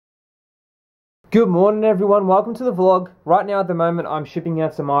Good morning everyone, welcome to the vlog. Right now at the moment I'm shipping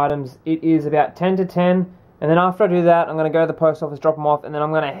out some items. It is about 10 to 10 and then after I do that I'm going to go to the post office, drop them off, and then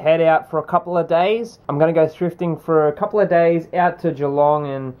I'm going to head out for a couple of days. I'm going to go thrifting for a couple of days out to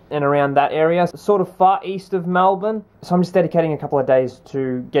Geelong and around that area, sort of far east of Melbourne. So I'm just dedicating a couple of days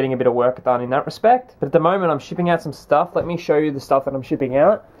to getting a bit of work done in that respect. But at the moment I'm shipping out some stuff. Let me show you the stuff that I'm shipping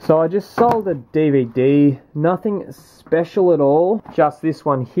out. So I just sold a DVD, nothing special at all, just this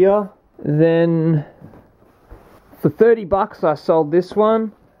one here. Then for 30 bucks I sold this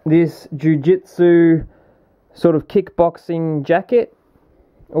one, this jiu-jitsu sort of kickboxing jacket,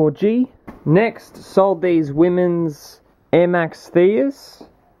 Orgill. Next sold these women's Air Max Theas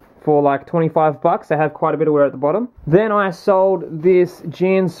for like 25 bucks. They have quite a bit of wear at the bottom. Then I sold this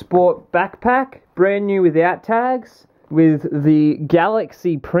Jan Sport backpack, brand new without tags, with the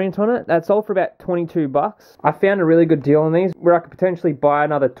Galaxy print on it. That's all for about 22 bucks. I found a really good deal on these where I could potentially buy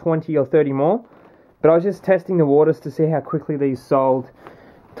another 20 or 30 more. But I was just testing the waters to see how quickly these sold.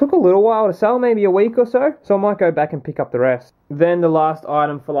 Took a little while to sell, maybe a week or so I might go back and pick up the rest. Then the last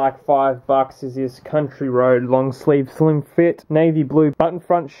item for like 5 bucks is this Country Road long sleeve slim fit navy blue button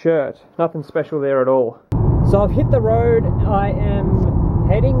front shirt. Nothing special there at all. So I've hit the road. I am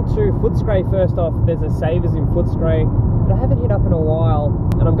heading to Footscray first off. There's a Savers in Footscray, but I haven't hit up in a while,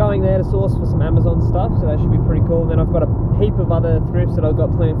 and I'm going there to source for some Amazon stuff, so that should be pretty cool. And then I've got a heap of other thrifts that I've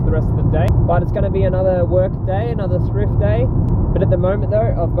got planned for the rest of the day, but it's going to be another work day, another thrift day. But at the moment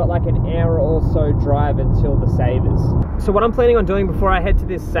though, I've got like an hour or so drive until the Savers. So what I'm planning on doing before I head to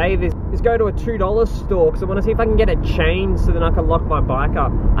this Savers is go to a $2 store, because I want to see if I can get a chain so then I can lock my bike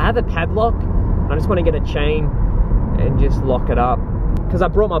up. I have a padlock, I just want to get a chain and just lock it up, because I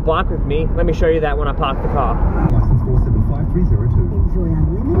brought my bike with me. Let me show you that when I park the car. License 475302. Enjoy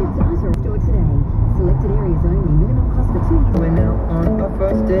unlimited data store today. Selected areas only. Minimum cost for 2 years. We're now on our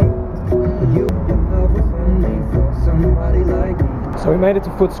first date. You have only for somebody like me. So we made it to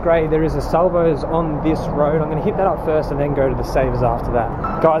Footscray. There is a Salvos on this road. I'm going to hit that up first and then go to the Savers after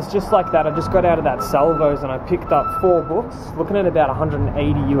that. Guys, just like that, I just got out of that Salvos and I picked up 4 books, looking at about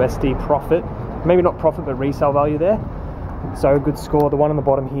 180 USD profit. Maybe not profit, but resale value there. So good score. The one on the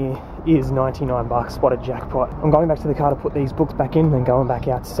bottom here is 99 bucks. What a jackpot. I'm going back to the car to put these books back in and then going back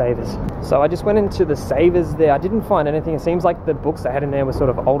out to Savers. So I just went into the Savers there. I didn't find anything. It seems like the books they had in there were sort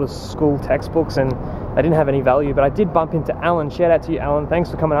of older school textbooks and they didn't have any value, but I did bump into Alan. Shout out to you, Alan.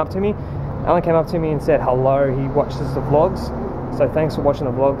 Thanks for coming up to me. Alan came up to me and said hello. He watches the vlogs. So thanks for watching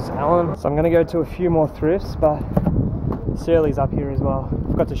the vlogs, Alan. So I'm going to go to a few more thrifts, but Surly's up here as well.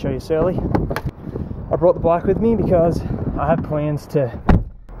 Forgot to show you Surly. I brought the bike with me because I have plans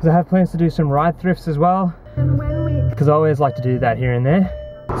to do some ride thrifts as well, because I always like to do that here and there.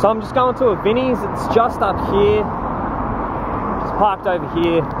 So I'm just going to a Vinnie's. It's just up here, just parked over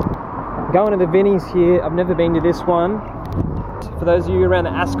here. I'm going to the Vinnie's here. I've never been to this one. For those of you around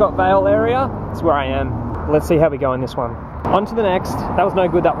the Ascot Vale area, that's where I am. Let's see how we go in this one. On to the next. That was no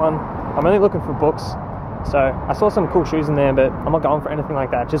good, that one. I'm only looking for books. So I saw some cool shoes in there, but I'm not going for anything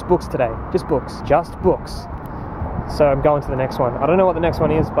like that. Just books today. Just books. Just books. So I'm going to the next one. I don't know what the next one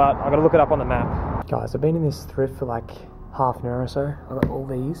is, but I've got to look it up on the map. Guys, I've been in this thrift for like half an hour or so. I've got all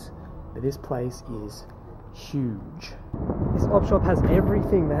these, but this place is huge. This op shop has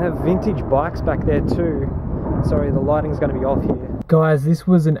everything. They have vintage bikes back there too. Sorry, the lighting's going to be off here. Guys, this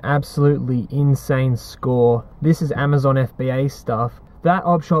was an absolutely insane score. This is Amazon FBA stuff. That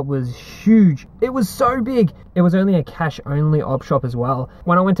op shop was huge. It was so big. It was only a cash only op shop as well.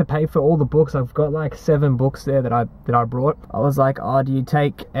 When I went to pay for all the books, I've got like 7 books there that I brought. I was like, oh, do you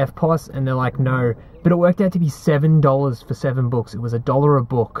take FPOS? And they're like, no. But it worked out to be $7 for 7 books. It was $1 a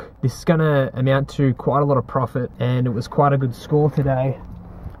book. This is gonna amount to quite a lot of profit, and it was quite a good score today.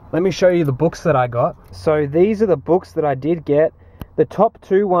 Let me show you the books that I got. So these are the books that I did get. The top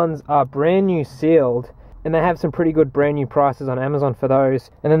 2 ones are brand new sealed, and they have some pretty good brand new prices on Amazon for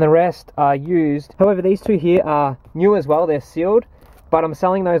those. And then the rest are used. However, these 2 here are new as well. They're sealed, but I'm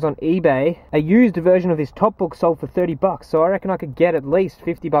selling those on eBay. A used version of this top book sold for 30 bucks. So I reckon I could get at least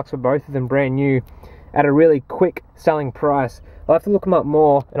 50 bucks for both of them brand new at a really quick selling price. I'll have to look them up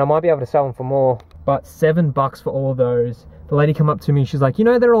more and I might be able to sell them for more. But 7 bucks for all of those. The lady come up to me, she's like, you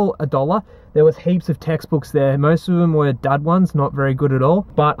know, they're all $1. There was heaps of textbooks there. Most of them were dud ones, not very good at all.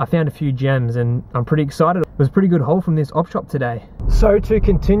 But I found a few gems and I'm pretty excited. It was a pretty good haul from this op shop today. So to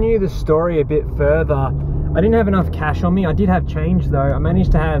continue the story a bit further, I didn't have enough cash on me. I did have change though. I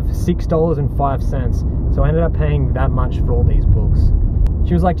managed to have $6.05. So I ended up paying that much for all these books.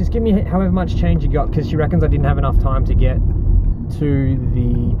 She was like, just give me however much change you got, because she reckons I didn't have enough time to get to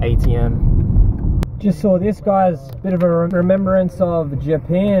the ATM. Just saw this, guys, bit of a remembrance of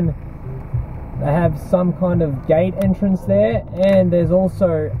Japan. They have some kind of gate entrance there, and there's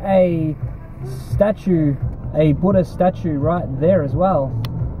also a statue, a Buddha statue right there as well.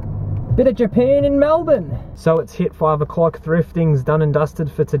 Bit of Japan in Melbourne. So it's hit 5 o'clock, thrifting's done and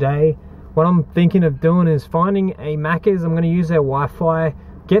dusted for today. What I'm thinking of doing is finding a Macca's. I'm going to use their Wi-Fi,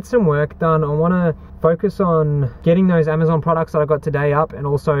 get some work done. I want to focus on getting those Amazon products that I got today up, and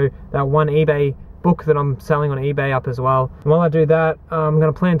also that one eBay book that I'm selling on eBay up as well. And while I do that, I'm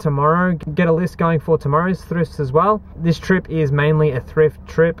going to plan tomorrow, get a list going for tomorrow's thrifts as well. This trip is mainly a thrift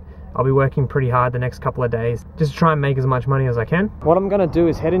trip. I'll be working pretty hard the next couple of days just to try and make as much money as I can. What I'm going to do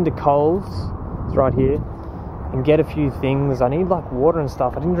is head into Coles, it's right here, and get a few things. I need like water and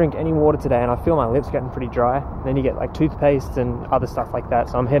stuff. I didn't drink any water today and I feel my lips getting pretty dry. And then you get like toothpaste and other stuff like that.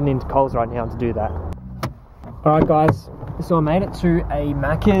 So I'm heading into Coles right now to do that. Alright guys, so I made it to a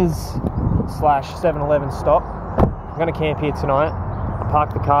Macca's / 7-Eleven stop. I'm going to camp here tonight. I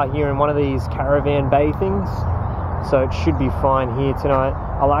parked the car here in one of these caravan bay things, so it should be fine here tonight.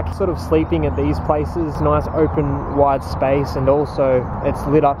 I like sort of sleeping at these places, nice open wide space, and also it's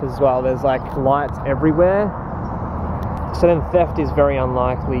lit up as well. There's like lights everywhere, so then theft is very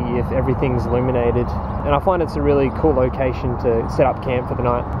unlikely if everything's illuminated, and I find it's a really cool location to set up camp for the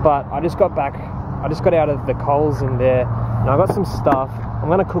night. But I just got out of the Coles in there, and I got some stuff. I'm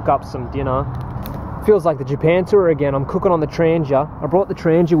going to cook up some dinner. Feels like the Japan tour again. I'm cooking on the Trangia. I brought the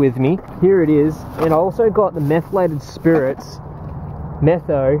Trangia with me. Here it is. And I also got the methylated spirits,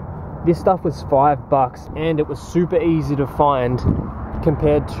 Metho. This stuff was $5 and it was super easy to find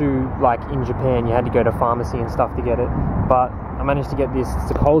compared to like in Japan. You had to go to pharmacy and stuff to get it. But I managed to get this. It's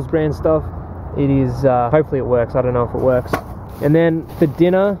the Coles brand stuff. It is, hopefully it works. I don't know if it works. And then for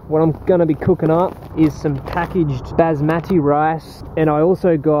dinner, what I'm going to be cooking up is some packaged basmati rice. And I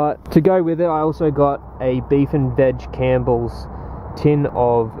also got, to go with it, I also got a beef and veg Campbell's tin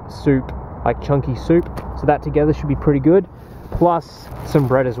of soup, like chunky soup. So that together should be pretty good. Plus some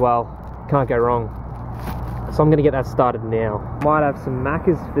bread as well. Can't go wrong. So I'm going to get that started now. Might have some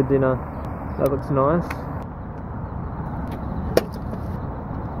Macca's for dinner. That looks nice.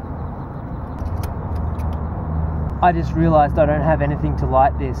 I just realised I don't have anything to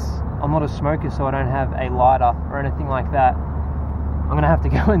light this. I'm not a smoker, so I don't have a lighter or anything like that. I'm going to have to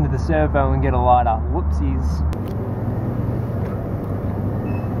go into the servo and get a lighter. Whoopsies.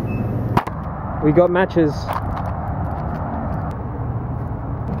 We got matches.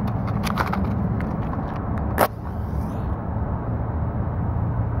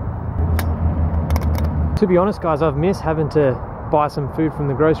 To be honest guys, I've missed having to buy some food from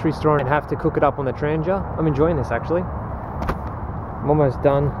the grocery store and have to cook it up on the Trangia. I'm enjoying this actually. I'm almost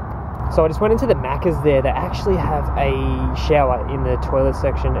done. So I just went into the Macca's there. They actually have a shower in the toilet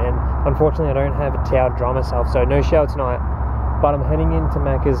section, and unfortunately I don't have a towel to dry myself, so no shower tonight. But I'm heading into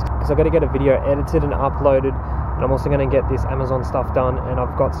Macca's because I've got to get a video edited and uploaded, and I'm also going to get this Amazon stuff done, and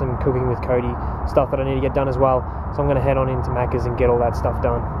I've got some cooking with Codey stuff that I need to get done as well. So I'm going to head on into Macca's and get all that stuff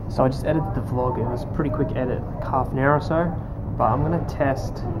done. So I just edited the vlog. It was a pretty quick edit, like half an hour or so. But I'm going to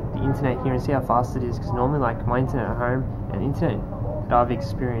test the internet here and see how fast it is, because normally like my internet at home and internet that I've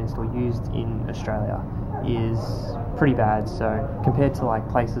experienced or used in Australia is pretty bad. So compared to like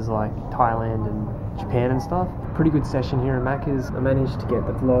places like Thailand and Japan and stuff, pretty good session here in Macca's. I managed to get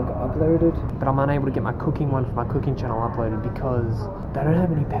the vlog uploaded, but I'm unable to get my cooking one for my cooking channel uploaded because they don't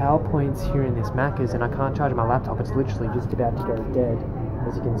have any PowerPoints here in this Macca's, and I can't charge my laptop. It's literally just about to go dead,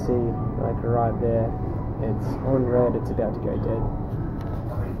 as you can see, like right there. It's on red, it's about to go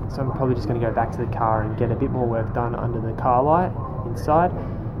dead. So I'm probably just going to go back to the car and get a bit more work done under the car light inside.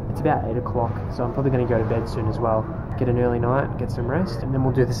 It's about 8 o'clock, so I'm probably going to go to bed soon as well. Get an early night, get some rest, and then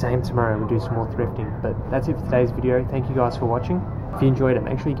we'll do the same tomorrow. We'll do some more thrifting. But that's it for today's video. Thank you guys for watching. If you enjoyed it,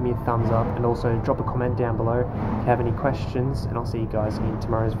 make sure you give me a thumbs up, and also drop a comment down below if you have any questions, and I'll see you guys in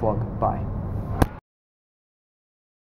tomorrow's vlog. Bye.